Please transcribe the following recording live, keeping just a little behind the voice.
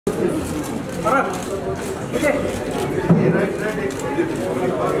Right.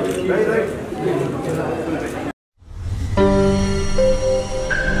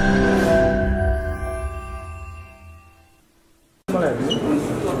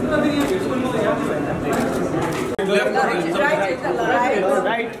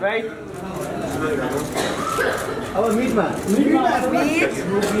 Our meat man. Meat.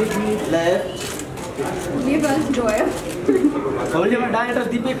 Left. Meat man joy. Holy man, director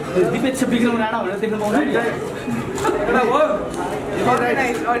Deepak se bigger man ana bhanera देख्न पाउँछ नि. एउटा हो.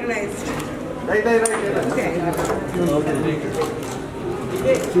 Organized. Right. Okay.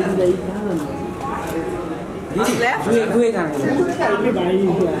 Left.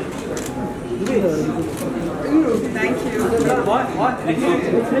 Thank you. What?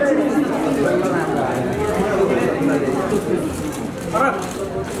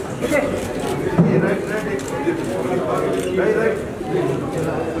 Okay.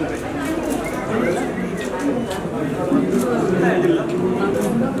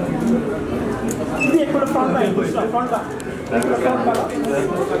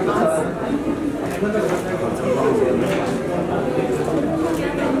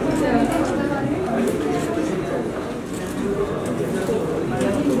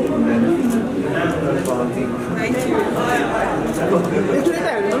 Thank you.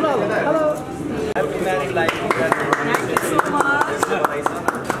 Hello. Happy married life. Thank you so much.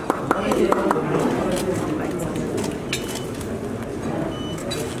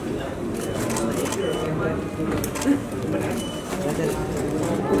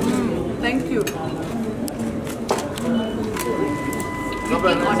 Thank you.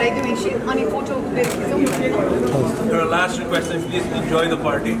 Your last request is please enjoy the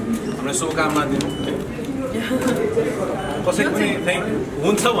party. I'm so कामना दिनु कसै पनि thank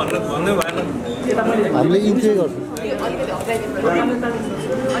हुन्छ भनेर भन्नु भएन हामीले enjoy गर्छौं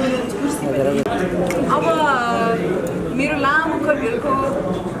अब मेरो लामो करियरको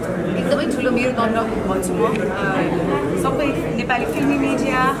एकदमै ठुलो मेरो दण्ड भन्छु म सबै नेपाली फिल्मी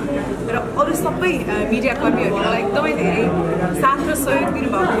मिडिया र अरु सबै मिडिया कर्मीहरूले मलाई एकदमै धेरै साथ र सहयोग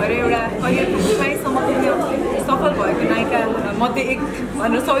दिनुभएको भएर एउटा करियरको उचाइसम्म पुग्न सफल भएको नायिका मध्ये एक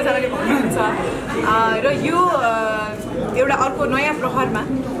भनेर सबैजनाले भन्नुहुन्छ र यो एउटा अर्को नयाँ प्रहरमा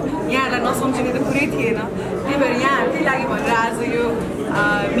यहाँलाई नसम्झिने त कुरै थिएन त्यही भएर यहाँहरूकै लागि भनेर आज यो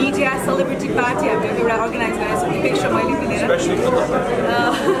मिडिया सेलिब्रिटी पार्टी हामीले एउटा अर्गनाइज गरेको छौँ पेक्षा मैले मिलेर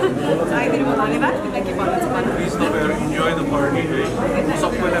आइदिनु भयो धन्यवाद तिमीलाई के भन्नु छ प्लिज तपाईहरु enjoy the party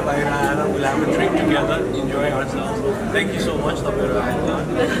सबैलाई बाहिर आएर we'll have a drink together enjoy ourselves thank you so much तपाईहरु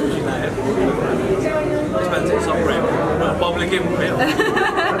आएर यसमा चाहिँ सबै पब्लिकै भयो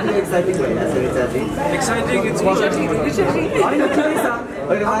Exciting भइरहेछ रिचा जी exciting it's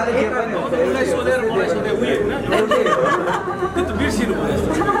मलाई सोधेर उयो हैन त्यो त बिर्सिनु भयो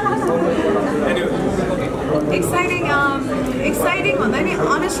anyway एक्साइटिङ भन्दा नि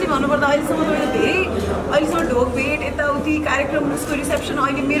अनेस्टली भन्नुपर्दा अहिलेसम्म मैले धेरै अहिलेसम्म ढोक भेट यताउति कार्यक्रम उसको रिसेप्सन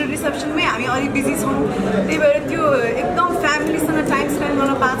अहिले मेरो रिसेप्सनमै हामी अलि बिजी छौँ त्यही भएर त्यो एकदम फ्यामिलीसँग टाइम स्पेन्ड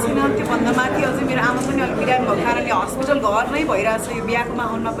गर्न पाएको छैन त्योभन्दा माथि अझै मेरो आमा पनि अलिक बिरामी भएको कारणले हस्पिटल घर नै भइरहेछ यो बिहाको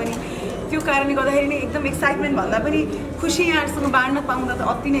माहौलमा पनि त्यो कारणले गर्दाखेरि नै एकदम एक्साइटमेन्ट भन्दा पनि खुसी यहाँहरूसँग बाँड्न पाउँदा त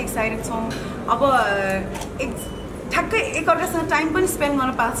अति नै एक्साइटेड छौँ अब ठ्याक्कै एकअर्कासँग टाइम पनि स्पेन्ड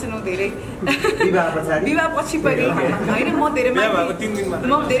गर्न पाएको छैनौँ धेरै विवाह पछि पनि होइन म धेरै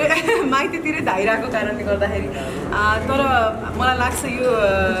माइतीतिरै धाइरहेको कारणले गर्दाखेरि तर मलाई लाग्छ यो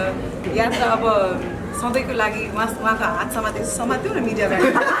यात्रा अब सधैँको लागि उहाँको हात समात्यो र मिडियाबाट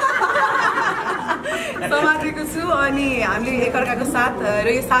समातेको छु अनि हामीले एकअर्काको साथ र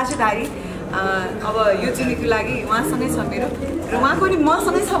यो साझेदारी अब यो जुनीको लागि उहाँसँगै छ मेरो र उहाँको नि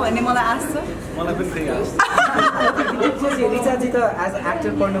मसँगै छ भन्ने मलाई आश छ मलाई पनि त्यही आश रिचाजी त एज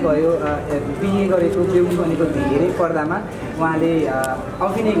एक्टर पढ्नुभयो बिए गरेको बेहुली बनेको धेरै पर्दामा उहाँले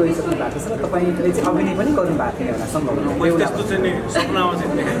अभिनय गरिसक्नु भएको छ र तपाईँले चाहिँ अभिनय पनि गर्नुभएको थियो होला सम्भव त्यस्तो चाहिँ नि सपनामा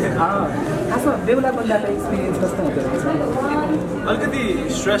चाहिँ देखेको थिएँ खासमा बेहुला बन्दाको एक्सपिरियन्स कस्तो हुँदो रहेछ अलिकति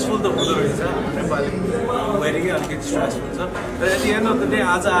स्ट्रेसफुल त हुँदो रहेछ नेपाली वेडिङै अलिकति स्ट्रेसफुल छ र at the and of the day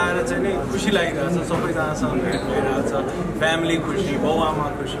आज आएर चाहिँ नि खुसी लागिरहेछ सबैजनासँग भेट भइरहेछ फ्यामिली खुसी बाउ आमा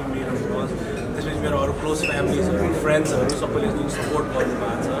खुसी मेरो बिकज त्यसपछि मेरो अरू क्लोज फ्यामिलीजहरू फ्रेन्ड्सहरू सबैले जुन सपोर्ट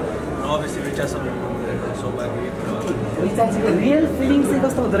गर्नुभएको छ र अभियसली रिचासँग सौभाग्य रियल फिलिङ चाहिँ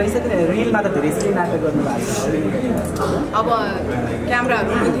कस्तो हुँदो रहेछ किनभने रियलमा त धेरै जसले नाटक गर्नुभएको छ अब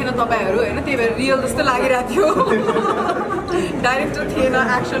क्यामेराहरू थिएन तपाईँहरू होइन त्यही भएर रियल जस्तो लागिरहेको थियो डाइरेक्टर थिएन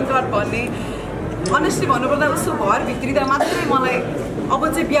एक्सन कट भन्ने अनेस्टली भन्नुपर्दा उसको घर भित्रिँदा मात्रै मलाई अब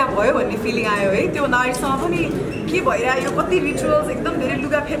चाहिँ बिहा भयो भन्ने फिलिङ आयो है त्यो नारीसँग पनि के भइरहेको यो कति रिचुअल्स एकदम धेरै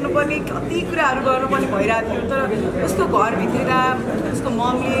लुगा फेर्नुपर्ने कति कुराहरू गर्नुपर्ने भइरहेको थियो तर उसको घर भित्रिँदा उसको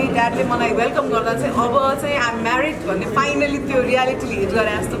मम्मीले ड्याडले मलाई वेलकम गर्दा चाहिँ अब चाहिँ आइ एम म्यारिड भन्ने फाइनली त्यो रियालिटीले हिट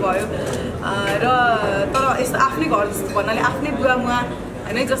गरे जस्तो भयो र तर यस्तो आफ्नै घर जस्तो भन्नाले आफ्नै बुवा मुवा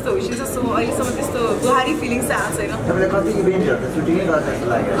होइन जस्तो होइसिन्छ सो अहिलेसम्म त्यस्तो बुहारी फिलिङ्स चाहिँ आएको छैन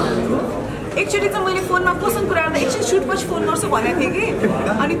एकचोटि चाहिँ मैले फोनमा कोसँग कुरा गर्दा एकछिन सुटपछि फोन गर्छु भनेको थिएँ कि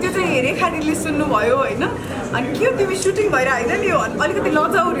अनि त्यो चाहिँ रेखा दिदीले सुन्नुभयो होइन अनि के हो तिमी सुटिङ भएर होइन नि अलिकति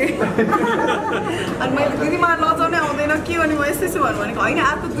लजाउ रे अनि मैले दिदी मलाई लजाउनै आउँदैन के हो नि म यस्तै छु भनेको होइन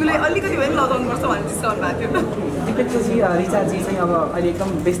आएको दुले अलिकति भए पनि लजाउनुपर्छ भनेर जिस्काउनु भएको थियो दिपेशजी रिचाजी चाहिँ अब अहिले एकदम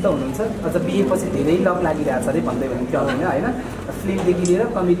व्यस्त हुनुहुन्छ अझ बिहेपछि धेरै लग लागिरहेको छ अरे भन्दै हुनुहुन्थ्यो होइन फिल्मदेखि लिएर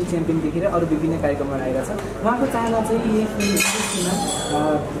कमेडी च्याम्पियनदेखि लिएर अरू विभिन्न कार्यक्रमहरू आइरहेको छ उहाँको चाहना चाहिँ यही फिल्म इन्डस्ट्रीमा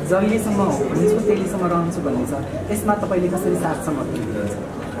जहिलेसम्म हुन्छु त्यहिलेसम्म रहन्छु भन्ने छ यसमा तपाईँले कसरी साथसम्म दिनुहुन्छ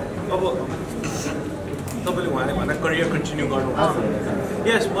अब तपाईँले उहाँले भन्दा करियर कन्टिन्यू गर्नुपर्छ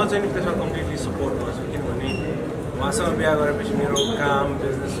यस म चाहिँ त्यसमा कम्प्लिटली सपोर्ट गर्छु किनभने उहाँसँग बिहा गरेपछि मेरो काम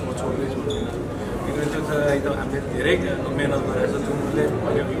बिजनेस म छोड्दैछु किनभने त्यो चाहिँ एकदम हामीले धेरै मेहनत गरेको छ जुनले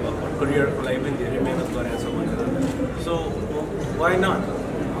करियरको लागि पनि धेरै मेहनत गरेको छ भनेर so why not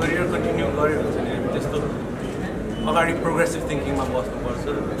career continue गऱ्यो भने चाहिँ हामी त्यस्तो अगाडि प्रोग्रेसिभ थिङ्किङमा बस्नुपर्छ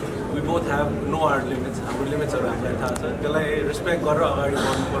we both have know our limits हाम्रो लिमिट्सहरू हामीलाई थाहा छ त्यसलाई रेस्पेक्ट गरेर अगाडि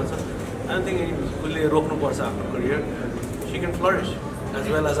बढ्नुपर्छ आई थिङ्क उसले रोक्नुपर्छ आफ्नो career C can flourish as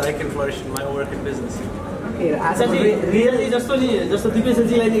well as I can flourish in my work in business really जस्तो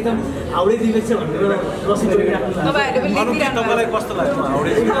दिपेशजीलाई एकदम हाउडे दिपेश भनेर तपाईँलाई कस्तो लाग्छ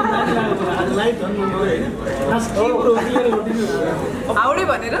हाउडे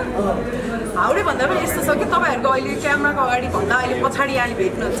भनेर हाउडे भन्दा पनि यस्तो छ कि तपाईँहरूको अहिले क्यामेराको अगाडि भन्दा अहिले पछाडि यहाँले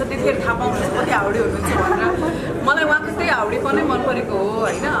भेट्नुहुन्छ त्यतिखेर थाहा पाउनुहुन्छ कति हाउडे हुनुहुन्छ भनेर मलाई उहाँको त्यही हाउडेपनै मन परेको हो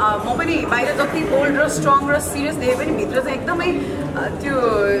होइन म पनि बाहिर जति बोल्ड र स्ट्रङ र सिरियस देखे पनि भित्र चाहिँ एकदमै त्यो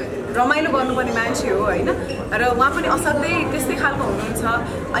रमाइलो गर्नुपर्ने मान्छे हो होइन र उहाँ पनि असाध्यै त्यस्तै खालको हुनुहुन्छ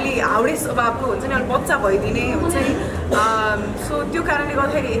अलि हाउडे स्वभावको हुन्छ नि अलिक बच्चा भइदिने हुन्छ नि सो त्यो कारणले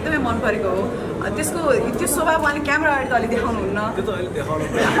गर्दाखेरि एकदमै मन परेको हो त्यसको त्यो स्वभाव उहाँले क्यामेरा अगाडि त अलि देखाउनुहुन्न त्यो त अहिले देखाउनु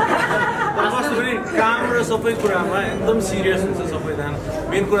काम र सबै कुरामा एकदम सिरियस हुन्छ सबैजना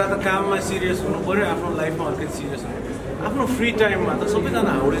मेन कुरा त काममा सिरियस हुनु पऱ्यो आफ्नो लाइफमा अलिकति सिरियस हुनु आफ्नो फ्री टाइममा त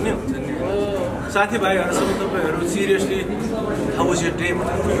सबैजना हाउडे नै हुन्छ नि साथीभाइहरू सबै तपाईँहरू seriously how was your day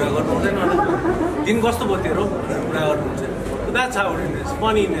भनेर कुरा गर्नु हुँदैन होला दिन कस्तो भयो तेरो कुरा गर्नुहुन्छ द्याट्स हाउडेनेस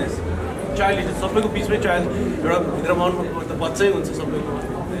फनीनेस चाइल्ड सबैको बिचमै चाइल्ड एउटा भित्र मनमा त बच्चै हुन्छ सबैको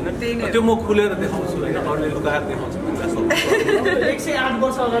होइन त्यो म खुलेर देखाउँछु होइन अरूले लुकाएर देखाउँछु 108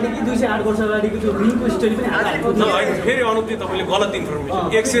 वर्ष अगाडि कि 208 वर्ष अगाडिको त्यो रिङको स्टोरी पनि फेरि अनुति तपाईँले गलत इन्फर्मेसन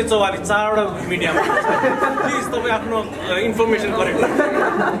 144 चारवटा मिडियामा प्लिज तपाईँ आफ्नो इन्फर्मेसन करेक्ट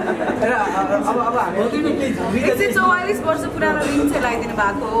 144 वर्ष पुरानो रिङ चाहिँ लगाइदिनु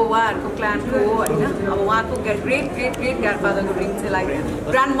भएको हो उहाँहरूको क्लानको होइन अब उहाँको ग्रेट ग्रान्डफादरको रिङ चाहिँ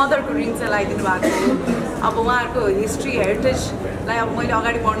लगाइदिनु ग्रान्ड मदरको रिङ चाहिँ लगाइदिनु भएको हो अब उहाँहरूको हिस्ट्री हेरिटेजलाई अब मैले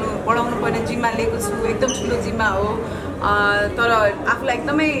अगाडि बढाउनु पर्ने जिम्मा लिएको छु एकदम ठुलो जिम्मा हो तर आफूलाई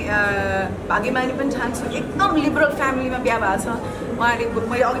एकदमै भाग्यमानी पनि ठान्छु एकदम लिबरल फ्यामिलीमा बिहा भएको छ उहाँले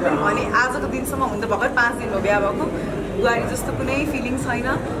मैले अघि पनि भने आजको दिनसम्म हुन त भर्खर 5 दिन भयो बिहा भएको बुहारी जस्तो कुनै फिलिङ छैन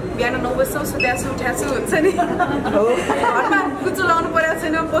बिहान 9 बजीसम्म सुत्याछु उठ्याछु हुन्छ नि घरमा कुचो लाउनु परेको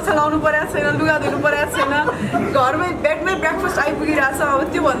छैन पोछा लाउनु परेको छैन लुगा धुनु परेको छैन घरमै बेडमै ब्रेकफास्ट आइपुगिरहेको छ अब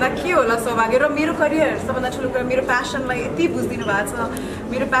त्योभन्दा के होला सौभाग्य र मेरो करियर सबभन्दा ठुलो कुरा मेरो प्यासनलाई यति बुझिदिनु भएको छ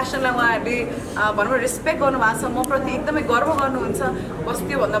मेरो प्यासनलाई उहाँहरूले भनौँ रेस्पेक्ट गर्नुभएको छ म प्रति एकदमै गर्व गर्नुहुन्छ बस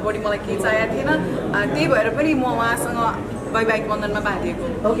त्योभन्दा बढी मलाई केही चाहिएको थिएन त्यही भएर पनि म उहाँसँग वैवाहिक बन्धनमा बाँधिएको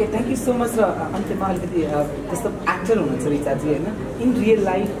okay thank you so much र अन्त्यमा अलिकति त्यस्तो एक्टर हुनुहुन्छ रिचाजी होइन इन रियल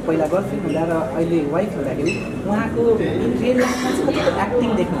लाइफ पहिला गर्लफ्रेन्ड हुँदा र अहिले वाइफ हुँदाखेरि उहाँको इन रियल लाइफमा चाहिँ कतिको एक्टिङ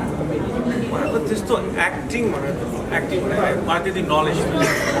देख्नुहुन्छ तपाईँले उहाँको त्यस्तो एक्टिङ भनेर उहाँ त्यति नलेज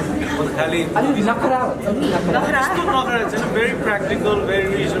खालि नखरा त्यस्तो नखरा छैन भेरी प्र्याक्टिकल भेरी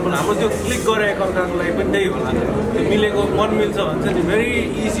रिजनेबल हाम्रो त्यो क्लिक गरे एकअर्काको लागि पनि त्यही होला त्यो मिलेको मन मिल्छ भन्छ नि भेरी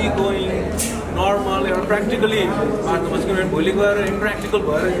इजी गोइङ नर्मल एउटा प्र्याक्टिकली बाटो बस्छ किनभने भोलि गएर इम्प्र्याक्टिकल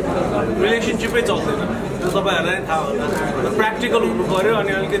भएर रिलेसनसिपै चल्दैन त्यो तपाईँहरूलाई नै थाहा होला प्र्याक्टिकल हुनु पऱ्यो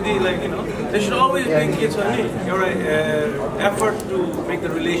अनि अलिकति like they should always being के छ नि एउटा effort to make the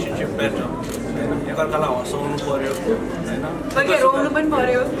relationship better होइन एकअर्कालाई हँसाउनु पऱ्यो होइन रोउनु पनि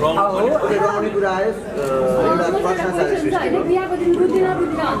पऱ्यो रोउने कुरा आयो एउटा प्रश्न छ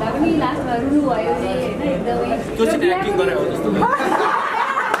त्यो चाहिँ एक्टिङ गरे हो जस्तो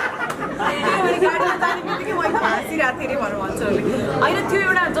हाँसिरहेको थिएँ अरे भनेर भन्छ होइन त्यो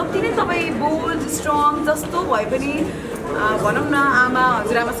एउटा जति नै तपाईँ बोल्ड स्ट्रङ जस्तो भए पनि भनौँ न आमा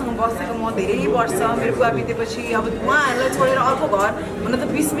हजुरआमासँग बसेको म धेरै वर्ष मेरो बुवा बितेपछि अब उहाँहरूलाई छोडेर अर्को घर हुन त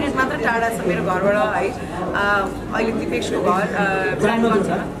 20 मिनट मात्र टाढा छ मेरो घरबाट है अहिले दिपेशको घर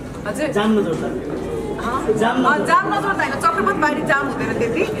हजुर जाम नजोड्दा जाम नजोड्दा होइन चक्रपथ बारी जाम हुँदैन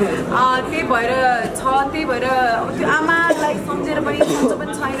त्यति त्यही भएर अब त्यो आमालाई सम्झेर पनि सन्चो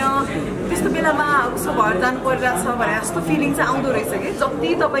पनि छैन त्यस्तो बेलामा उसको घर जानु परिरहेको छ भने जस्तो फिलिङ चाहिँ आउँदो रहेछ कि जति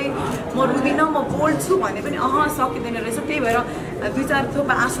तपाईँ म रुदिनँ म बोल्छु भने पनि सकिँदैन रहेछ त्यही भएर 2-4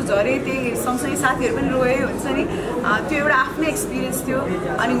 थोपा आँसु झरे त्यही सँगसँगै साथीहरू पनि रोए हुन्छ नि त्यो एउटा आफ्नै एक्सपिरियन्स थियो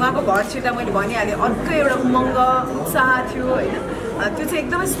अनि उहाँको घर छिर्दा मैले भनिहालेँ अर्कै एउटा उमङ्ग उत्साह थियो होइन त्यो चाहिँ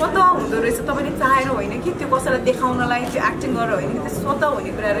एकदमै स्वतः हुँदो रहेछ तपाईँले चाहेर होइन कि त्यो कसैलाई देखाउनलाई त्यो एक्टिङ गरेर होइन कि त्यो स्वतः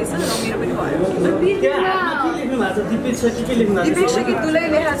हुने कुरा रहेछ र मेरो पनि भयो दिपेश कि दुलै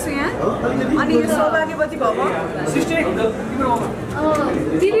लेखाएको छु यहाँ अनि यो सौभाग्यवती भव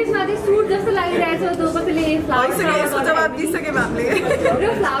यसको जवाब दिइसक्यौँ हामीले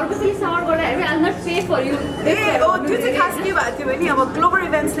त्यो चाहिँ खास के भएको थियो भने अब ग्लोबल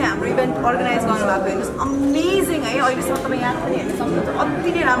इभेन्ट्सले हाम्रो इभेन्ट अर्गनाइज गर्नुभएको हेर्नुहोस् अमेजिङ है अहिलेसम्म तपाईँ यहाँ पनि हेर्न सक्नुहुन्छ अति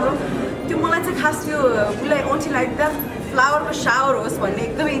नै राम्रो त्यो मलाई चाहिँ खास त्यो उसलाई ओन्टी लाइक द फ्लावरको शावर होस् भन्ने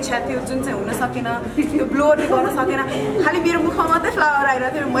एकदमै इच्छा थियो जुन चाहिँ हुन सकेन त्यो ब्लोरले गर्न सकेन खालि मेरो मुखमा मात्रै फ्लावर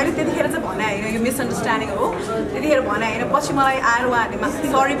आइरहेको थियो मैले त्यतिखेर चाहिँ भने होइन यो मिसअन्डरस्ट्यान्डिङ हो त्यतिखेर भने होइन पछि मलाई आएर उहाँहरूले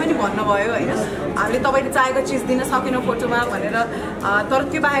सरी पनि भन्नुभयो होइन हामीले तपाईँले चाहेको चिज दिन सकेनौँ फोटोमा भनेर तर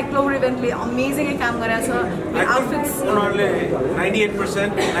त्यो बाहेक ग्लोबल इभेन्टले अमेजिङै काम गरेको छ आउटफिट्स उनीहरूले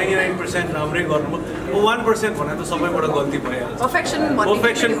 98% 99% राम्रै गर्नुभयो 1% भने त सबैबाट गल्ती भइहाल्छ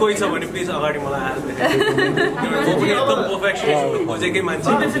पर्फेक्सन कोही छ भने प्लिज अगाडि मलाई आएर देखाइदिनु पर्फेक्सन खोजेकै मान्छे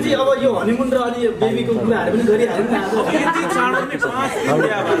अब यो हनीमुन र अलि बेबीको कुराहरू पनि गरिहाल्नु नि यति चाँडो नै 5 दिन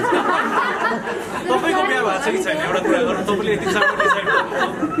बिहा भएको छ तपाईँको बिहा भएको छ कि छैन एउटा कुरा गर्नु तपाईँले यति चाँडो डिसाइड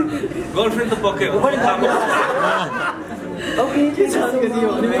गर्लफ्रेन्ड त पक्कै हो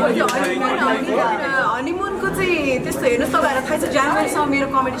हनीमुनको चाहिँ त्यस्तो हेर्नुहोस् तपाईँहरूलाई थाहा छ जनवरीसम्म मेरो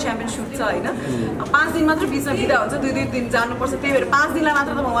कमेडी च्याम्पियन सुट छ होइन 5 दिन मात्र बिचमा बिदा हुन्छ 2 दिन जानुपर्छ त्यही भएर 5 दिनलाई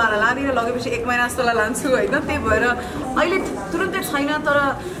मात्र त म उहाँलाई लाँदिनँ लगेपछि 1 महिना जस्तोलाई लान्छु होइन त्यही भएर अहिले तुरुन्तै छैन तर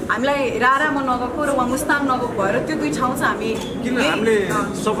हामीलाई रारामा नगएको र उहाँ मुस्ताङ नगएको भएर त्यो 2 ठाउँ चाहिँ हामी किन हामीले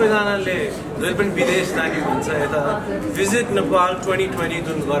सबैजनाले जहिले पनि विदेश जाने हुन्छ यता भिजिट नेपाल 2020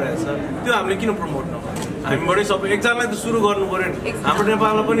 जुन गरेको छ त्यो हामीले किन प्रमोट नगर्नु हामीबाटै सबै एकजनालाई त सुरु गर्नु पऱ्यो नि हाम्रो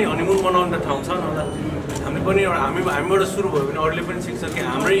नेपालमा पनि हनीमुन मनाउने ठाउँ छ होला हामी पनि एउटा हामीबाट सुरु भयो भने अरूले पनि सिक्छ कि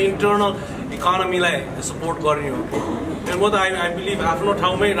हाम्रो इन्टरनल इकोनोमीलाई सपोर्ट गर्ने हो म त आई बिलिभ आफ्नो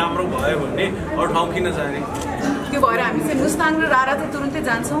ठाउँमै राम्रो भयो भने अरू ठाउँ किन जाने त्यो भएर हामी चाहिँ मुस्ताङ र रारा चाहिँ तुरुन्तै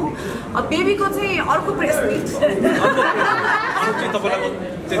जान्छौँ बेबीको चाहिँ अर्को प्रेस मिट तपाईँलाई